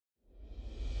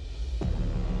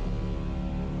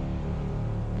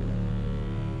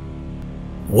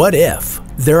What if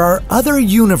there are other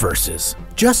universes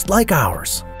just like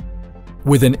ours,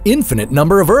 with an infinite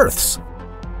number of Earths,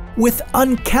 with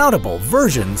uncountable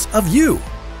versions of you?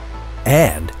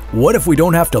 And what if we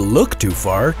don't have to look too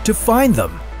far to find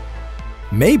them?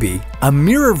 Maybe a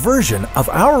mirror version of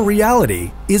our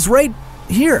reality is right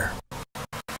here.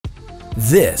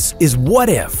 This is What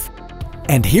If,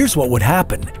 and here's what would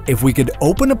happen if we could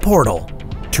open a portal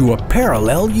to a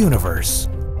parallel universe.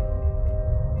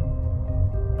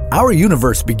 Our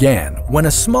universe began when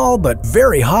a small but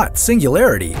very hot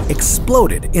singularity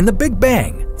exploded in the Big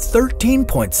Bang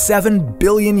 13.7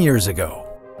 billion years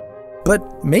ago.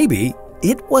 But maybe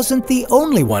it wasn't the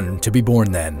only one to be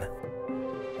born then.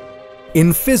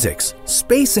 In physics,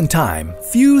 space and time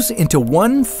fuse into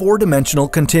one four-dimensional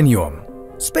continuum,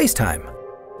 space-time.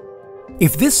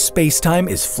 If this space-time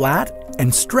is flat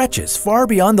and stretches far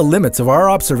beyond the limits of our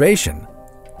observation,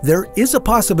 there is a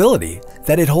possibility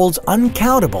that it holds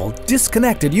uncountable,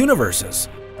 disconnected universes.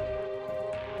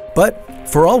 But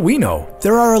for all we know,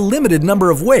 there are a limited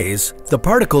number of ways the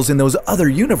particles in those other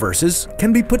universes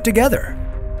can be put together.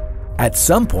 At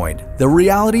some point, the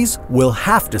realities will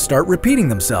have to start repeating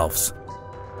themselves.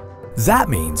 That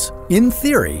means, in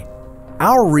theory,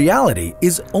 our reality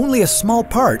is only a small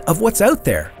part of what's out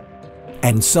there.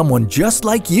 And someone just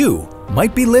like you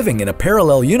might be living in a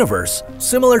parallel universe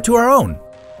similar to our own.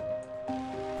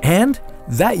 And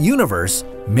that universe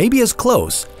may be as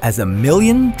close as a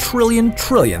million trillion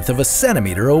trillionth of a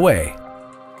centimeter away.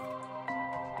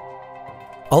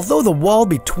 Although the wall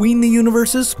between the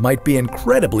universes might be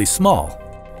incredibly small,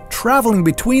 traveling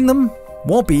between them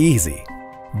won't be easy,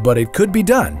 but it could be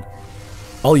done.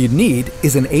 All you'd need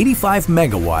is an 85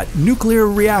 megawatt nuclear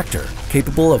reactor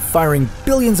capable of firing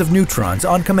billions of neutrons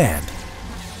on command.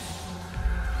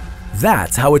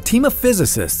 That's how a team of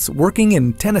physicists working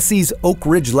in Tennessee's Oak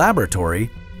Ridge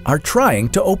Laboratory are trying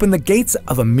to open the gates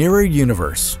of a mirror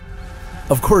universe.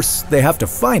 Of course, they have to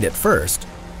find it first.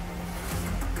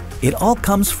 It all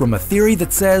comes from a theory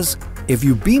that says if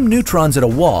you beam neutrons at a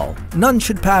wall, none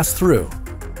should pass through.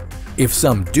 If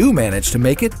some do manage to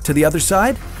make it to the other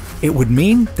side, it would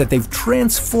mean that they've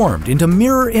transformed into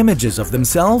mirror images of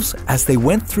themselves as they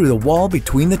went through the wall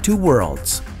between the two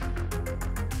worlds.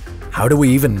 How do we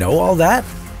even know all that?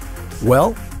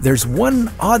 Well, there's one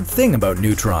odd thing about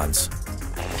neutrons.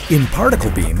 In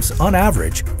particle beams, on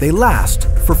average, they last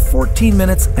for 14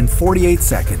 minutes and 48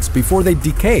 seconds before they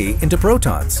decay into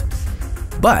protons.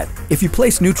 But if you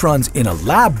place neutrons in a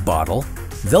lab bottle,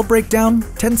 they'll break down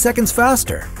 10 seconds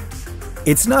faster.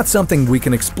 It's not something we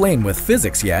can explain with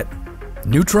physics yet.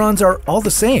 Neutrons are all the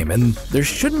same, and there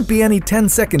shouldn't be any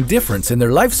 10-second difference in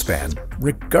their lifespan,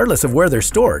 regardless of where they're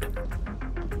stored.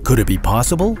 Could it be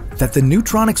possible that the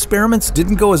neutron experiments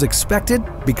didn't go as expected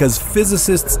because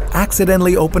physicists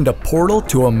accidentally opened a portal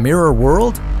to a mirror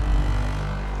world?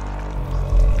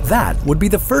 That would be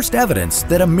the first evidence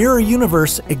that a mirror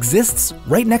universe exists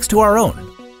right next to our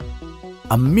own.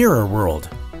 A mirror world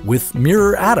with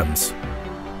mirror atoms.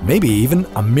 Maybe even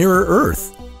a mirror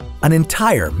Earth. An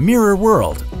entire mirror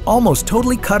world, almost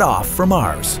totally cut off from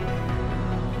ours.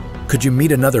 Could you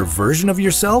meet another version of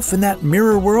yourself in that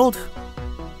mirror world?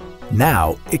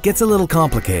 Now, it gets a little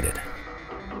complicated.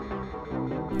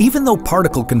 Even though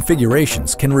particle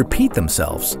configurations can repeat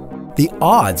themselves, the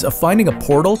odds of finding a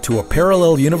portal to a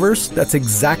parallel universe that's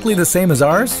exactly the same as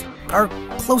ours are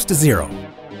close to zero.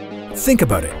 Think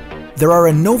about it. There are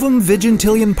a novum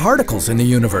vigintillion particles in the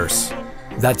universe.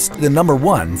 That's the number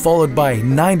 1 followed by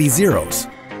 90 zeros.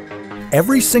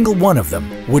 Every single one of them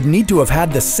would need to have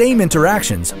had the same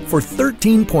interactions for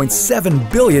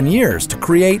 13.7 billion years to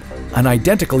create an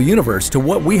identical universe to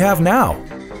what we have now.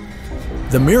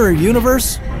 The mirror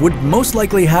universe would most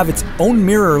likely have its own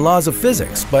mirror laws of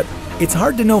physics, but it's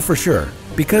hard to know for sure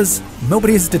because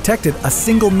nobody has detected a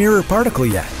single mirror particle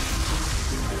yet.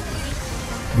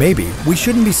 Maybe we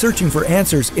shouldn't be searching for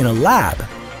answers in a lab.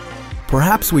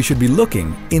 Perhaps we should be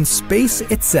looking in space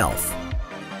itself.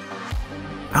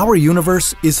 Our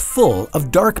universe is full of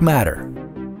dark matter.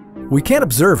 We can't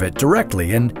observe it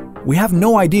directly, and we have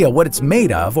no idea what it's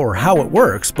made of or how it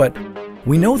works, but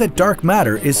we know that dark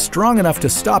matter is strong enough to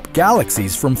stop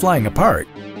galaxies from flying apart.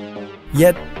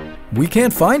 Yet, we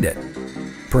can't find it.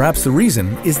 Perhaps the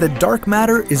reason is that dark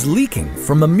matter is leaking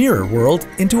from a mirror world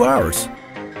into ours.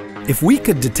 If we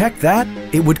could detect that,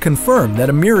 it would confirm that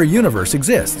a mirror universe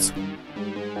exists.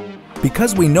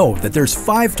 Because we know that there's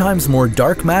 5 times more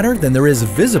dark matter than there is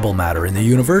visible matter in the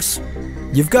universe,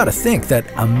 you've got to think that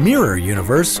a mirror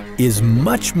universe is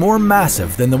much more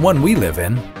massive than the one we live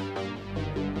in.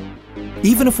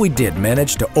 Even if we did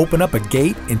manage to open up a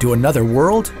gate into another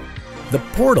world, the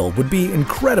portal would be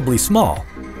incredibly small.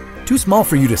 Too small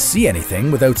for you to see anything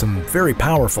without some very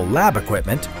powerful lab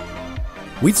equipment.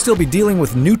 We'd still be dealing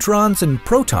with neutrons and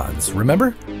protons,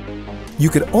 remember? You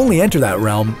could only enter that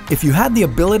realm if you had the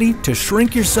ability to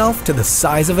shrink yourself to the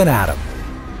size of an atom.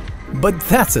 But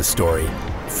that's a story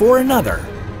for another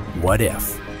What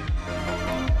If.